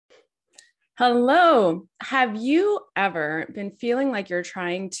Hello. Have you ever been feeling like you're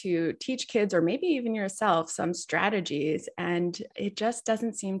trying to teach kids or maybe even yourself some strategies and it just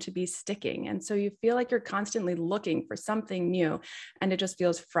doesn't seem to be sticking? And so you feel like you're constantly looking for something new and it just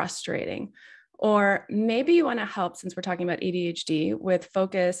feels frustrating. Or maybe you want to help, since we're talking about ADHD, with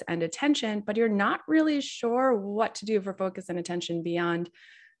focus and attention, but you're not really sure what to do for focus and attention beyond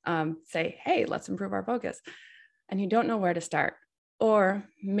say, hey, let's improve our focus. And you don't know where to start. Or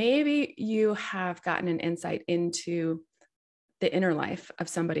maybe you have gotten an insight into the inner life of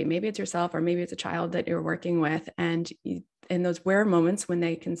somebody. Maybe it's yourself, or maybe it's a child that you're working with. And in those rare moments when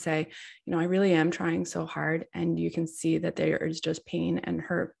they can say, I really am trying so hard. And you can see that there is just pain and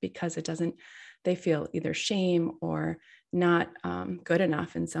hurt because they feel either shame or not good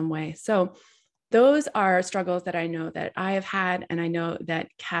enough in some way. So those are struggles that I know that I have had, and I know that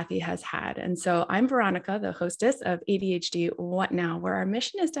Kathy has had. And so I'm Veronica, the hostess of ADHD What Now, where our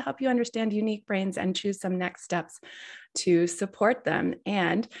mission is to help you understand unique brains and choose some next steps to support them.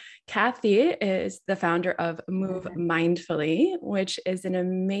 And Kathy is the founder of MoveMindfully, which is an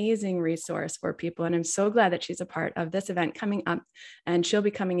amazing resource for people. And I'm so glad that she's a part of this event coming up, and she'll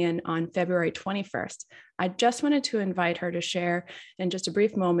be coming in on February 21st. I just wanted to invite her to share in just a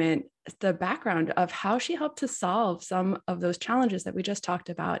brief moment the background of how she helped to solve some of those challenges that we just talked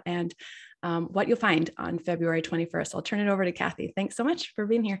about, and what you'll find on February 21st. I'll turn it over to Kathy. Thanks so much for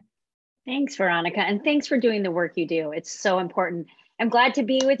being here. Thanks, Veronica. And thanks for doing the work you do. It's so important. I'm glad to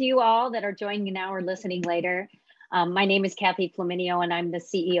be with you all that are joining now or listening later. My name is Kathy Flaminio, and I'm the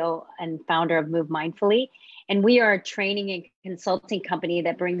CEO and founder of MoveMindfully. And we are a training and consulting company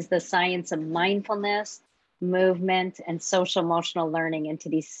that brings the science of mindfulness, movement, and social emotional learning into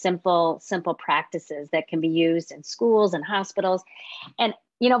these simple practices that can be used in schools and hospitals. And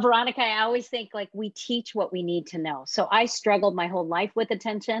Veronica, I always think like we teach what we need to know. So I struggled my whole life with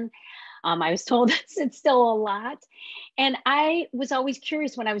attention. I was told it's still a lot. And I was always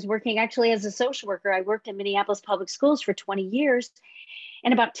curious when I was working actually as a social worker. I worked in Minneapolis public schools for 20 years.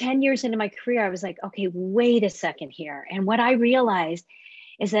 And about 10 years into my career, I was like, okay, wait a second here. And what I realized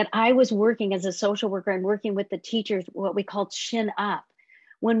is that I was working as a social worker and working with the teachers, what we call chin up,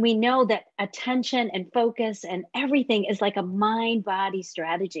 when we know that attention and focus and everything is like a mind-body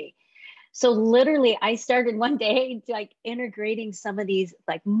strategy. So literally I started one day like integrating some of these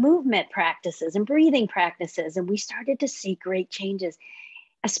like movement practices and breathing practices. And we started to see great changes,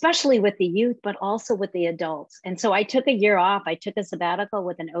 especially with the youth, but also with the adults. And so I took a year off. I took a sabbatical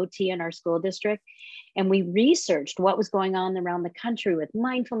with an OT in our school district. And we researched what was going on around the country with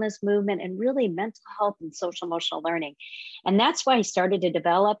mindfulness, movement, and really mental health and social emotional learning. And that's why I started to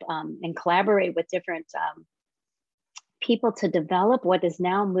develop and collaborate with different people to develop what is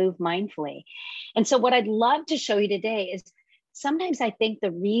now MoveMindfully. And so what I'd love to show you today is sometimes I think the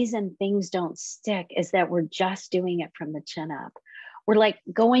reason things don't stick is that we're just doing it from the chin up. We're like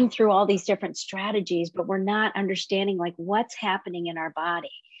going through all these different strategies, but we're not understanding like what's happening in our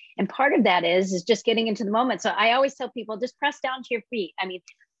body. And part of that is just getting into the moment. So I always tell people, just press down to your feet. I mean,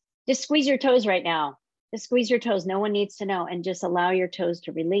 just squeeze your toes right now. Just squeeze your toes. No one needs to know. And just allow your toes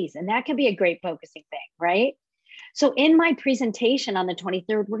to release. And that can be a great focusing thing, right? So in my presentation on the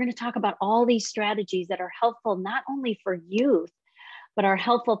 23rd, we're going to talk about all these strategies that are helpful, not only for youth, but are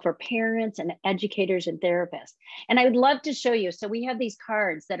helpful for parents and educators and therapists. And I would love to show you. So we have these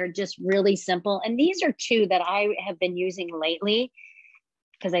cards that are just really simple. And these are two that I have been using lately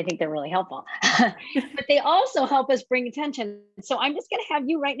because I think they're really helpful. But they also help us bring attention. So I'm just going to have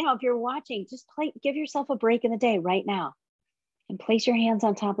you right now, if you're watching, just give yourself a break in the day right now and place your hands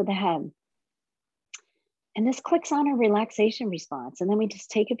on top of the head. And this clicks on a relaxation response. And then we just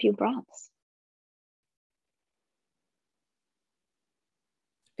take a few breaths.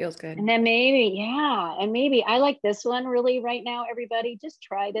 Feels good. And then maybe I like this one really right now, everybody. Just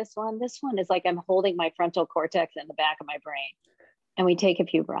try this one. This one is like I'm holding my frontal cortex in the back of my brain. And we take a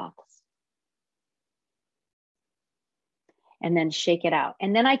few breaths. And then shake it out.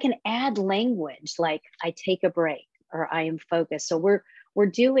 And then I can add language like I take a break or I am focused. So we're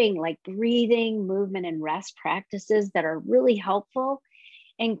doing like breathing, movement, and rest practices that are really helpful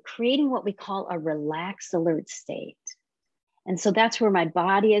and creating what we call a relaxed alert state. And so that's where my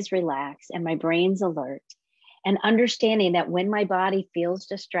body is relaxed and my brain's alert, and understanding that when my body feels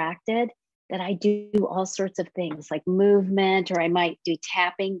distracted, that I do all sorts of things like movement, or I might do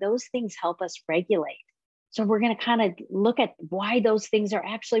tapping. Those things help us regulate. So we're going to kind of look at why those things are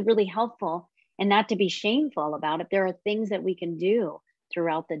actually really helpful, and not to be shameful about it. There are things that we can do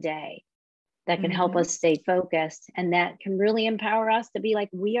throughout the day that can help us stay focused, and that can really empower us to be like,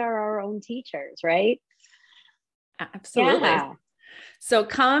 we are our own teachers, right? Absolutely. Yeah. So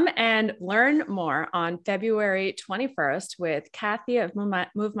come and learn more on February 21st with Kathy of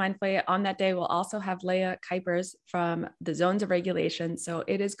MoveMindfully. On that day, we'll also have Leah Kuipers from the Zones of Regulation. So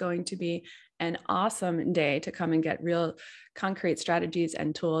it is going to be an awesome day to come and get real concrete strategies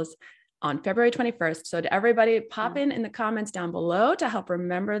and tools on February 21st. So to everybody, pop in the comments down below to help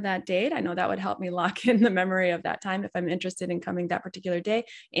remember that date. I know that would help me lock in the memory of that time if I'm interested in coming that particular day.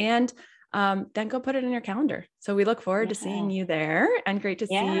 And then go put it in your calendar. So we look forward to seeing you there, and great to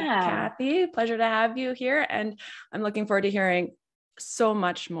see you, Kathy. Pleasure to have you here. And I'm looking forward to hearing so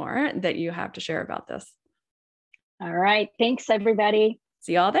much more that you have to share about this. All right. Thanks, everybody.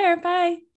 See y'all there. Bye.